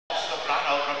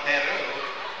Sobrado from Peru.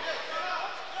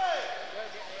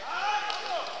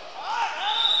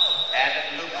 And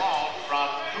Lugones from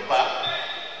Cuba.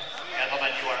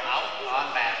 Gentlemen, you are out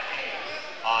on mat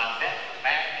A. On deck,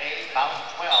 mat A, bout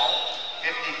 12,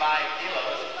 55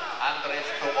 kilos. Andres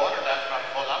Coborda from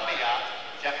Colombia.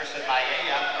 Jefferson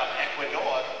Maella from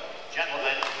Ecuador.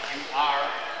 Gentlemen, you are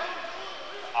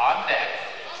on deck,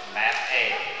 mat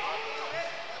A.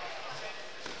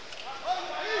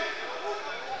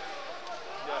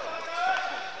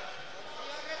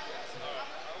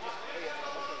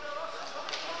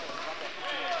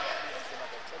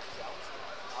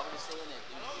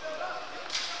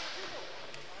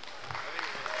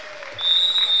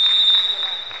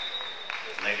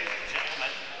 Ladies and gentlemen,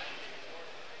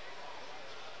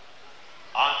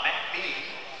 on mat B,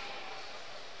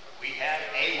 we have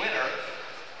a winner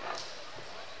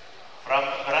from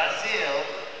Brazil,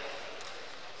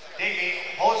 David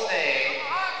Jose.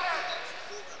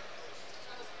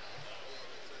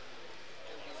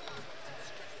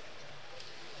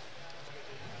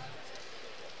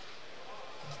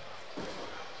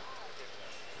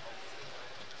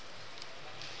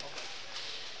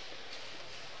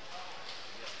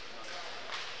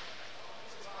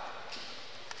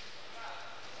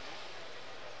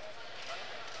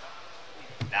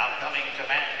 Now coming to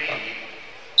mat B,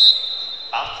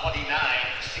 about 29,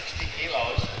 60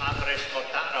 kilos, Andres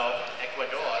Botano,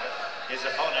 Ecuador. His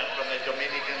opponent from the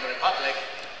Dominican Republic,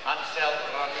 Ansel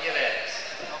Ramirez.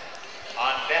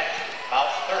 On deck, about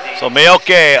 30. So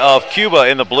Meoque of Cuba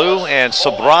in the blue and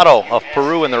Sobrado of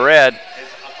Peru in the red,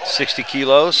 60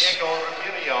 kilos. Diego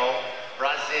Ramiro,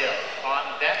 Brazil.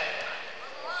 On deck,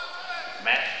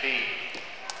 mat B.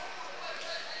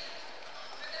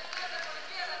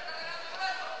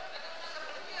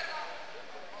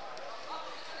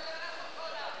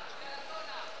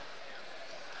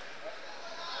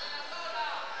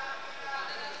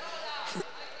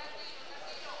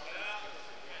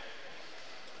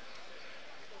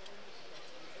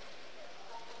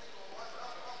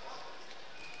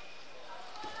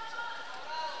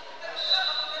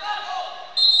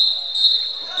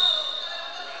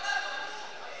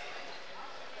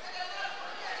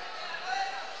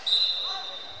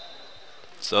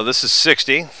 So this is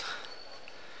 60.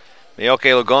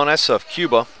 Meoque Lugones of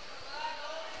Cuba.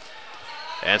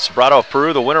 And Sobrado of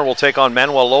Peru. The winner will take on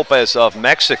Manuel Lopez of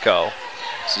Mexico.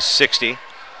 This is 60.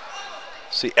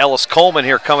 See Ellis Coleman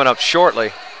here coming up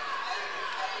shortly.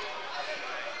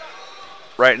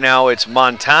 Right now it's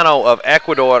Montano of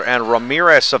Ecuador and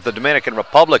Ramirez of the Dominican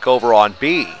Republic over on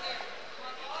B.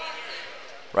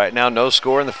 Right now no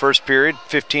score in the first period.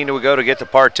 15 to go to get to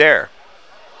parterre.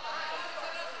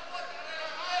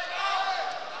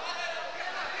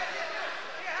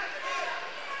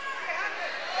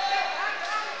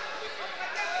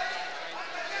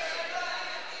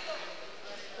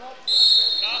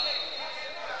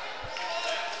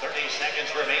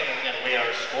 Seconds remaining and we are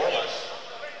scoreless.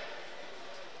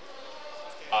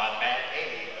 On mat A.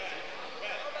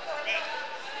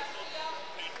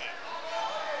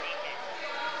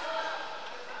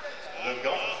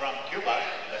 Lugones from Cuba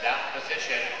in the down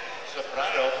position.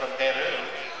 Sobrado from Peru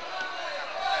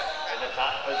in the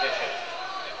top position.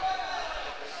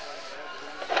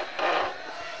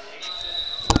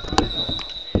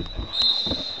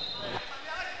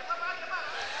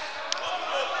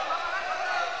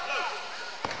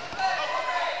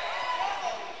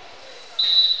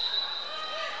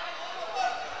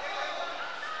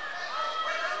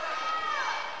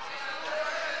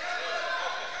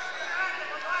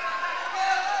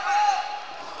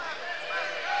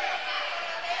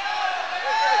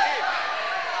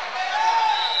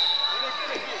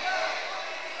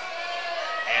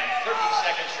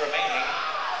 Remaining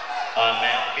on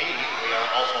mat B, we are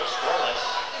also scoreless.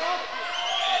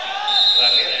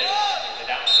 Ramirez in the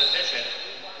down position.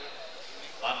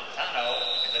 Montano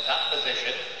in the top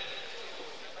position.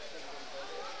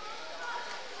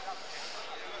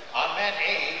 On mat A,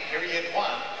 period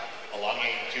 1,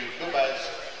 belonging to Cuba's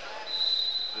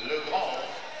Lugones.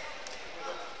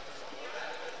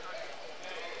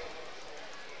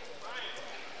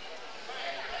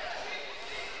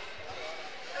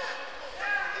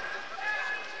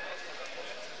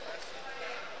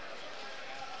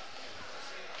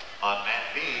 On mat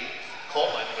B,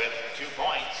 Coleman with 2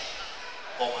 points.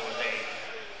 Coleman with a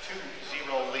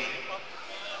 2-0 lead.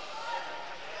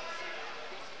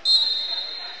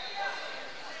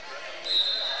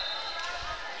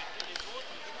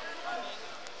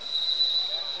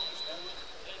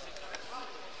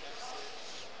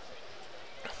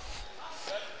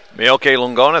 Meoque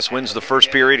Lugones wins the first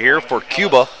period here for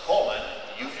Cuba. Coleman,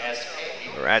 USA.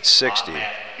 They're at 60. On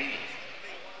mat B.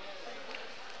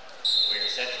 We're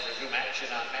set to resume action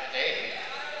on mat A.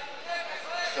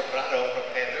 Sobrado from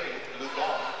Peru,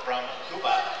 Lugones from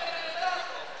Cuba.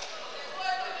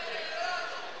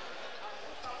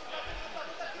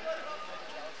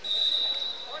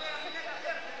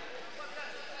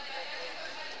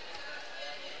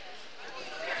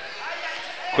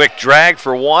 Quick drag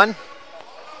for one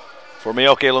for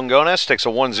Meoque Lugones, takes a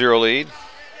 1-0 lead.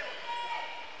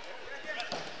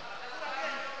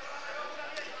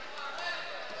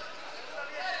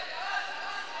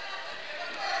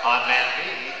 On mat B,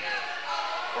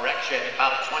 correction,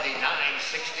 about 29,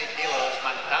 60 kilos,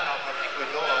 Montano from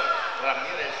Ecuador,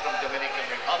 Ramirez from Dominican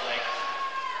Republic,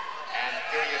 and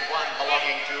period 1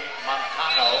 belonging to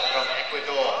Montano from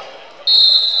Ecuador.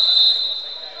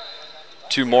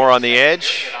 Two more on the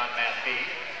edge. On mat B.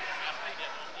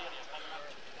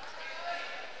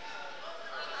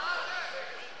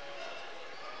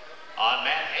 On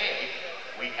mat A,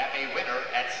 we have a winner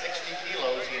at 60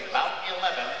 kilos in bout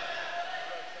 11.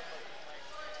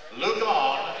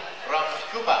 Lugones from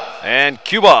Cuba. And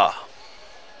Cuba,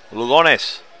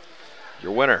 Lugones,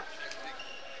 your winner.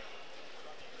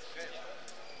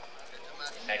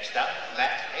 Next up,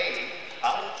 mat A,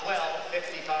 bout 12,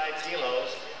 55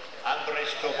 kilos. Andres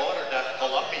Toborda,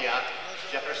 Colombia.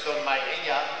 Jefferson Maia